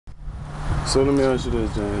So let me ask you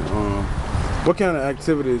this, Jane. What kind of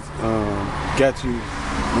activities got you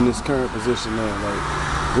in this current position now?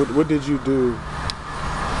 Like, what did you do,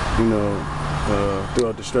 you know,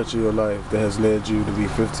 throughout the stretch of your life that has led you to be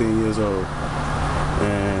 15 years old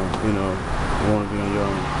and, you know, want to be on your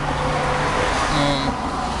own?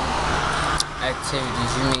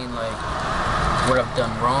 Activities, you mean like what I've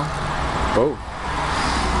done wrong? Both.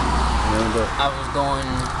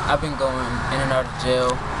 I've been going in and out of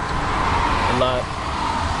jail a lot.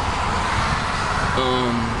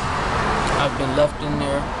 I've been left in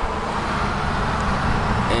there,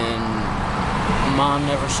 and Mom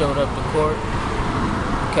never showed up to court.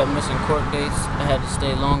 Kept missing court dates. I had to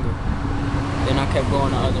stay longer. Then I kept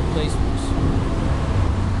going to other placements.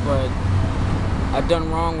 But I done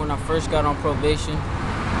wrong when I first got on probation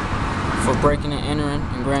for breaking and entering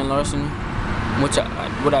and grand larceny, which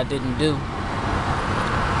what I didn't do,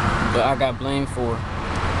 but I got blamed for.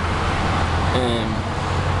 And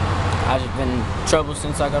I just been in trouble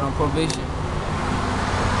since I got on probation.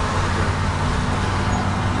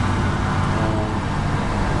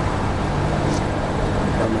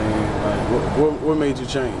 I mean, like, what made you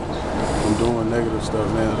change from doing negative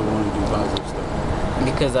stuff now to wanting to do positive stuff?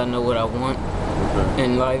 Because I know what I want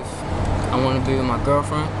in life. I want to be with my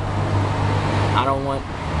girlfriend. I don't want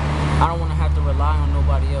to have to rely on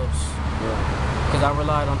nobody else. Because I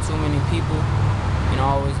relied on too many people, and I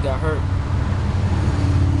always got hurt.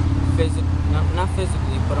 Not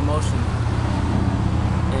physically, but emotionally.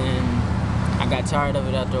 And I got tired of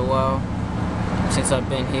it after a while. Since I've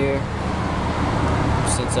been here,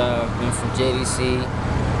 since I've been from JDC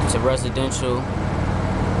to residential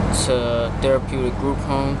to therapeutic group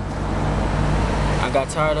home, I got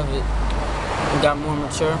tired of it, got more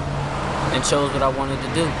mature, and chose what I wanted to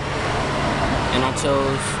do. And I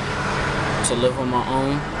chose to live on my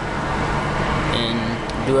own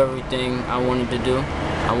and do everything I wanted to do.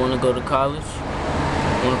 I want to go to college,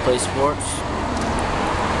 I want to play sports,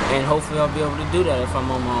 and hopefully I'll be able to do that if I'm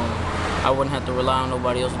on my own. I wouldn't have to rely on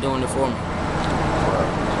nobody else doing it for me. Wow.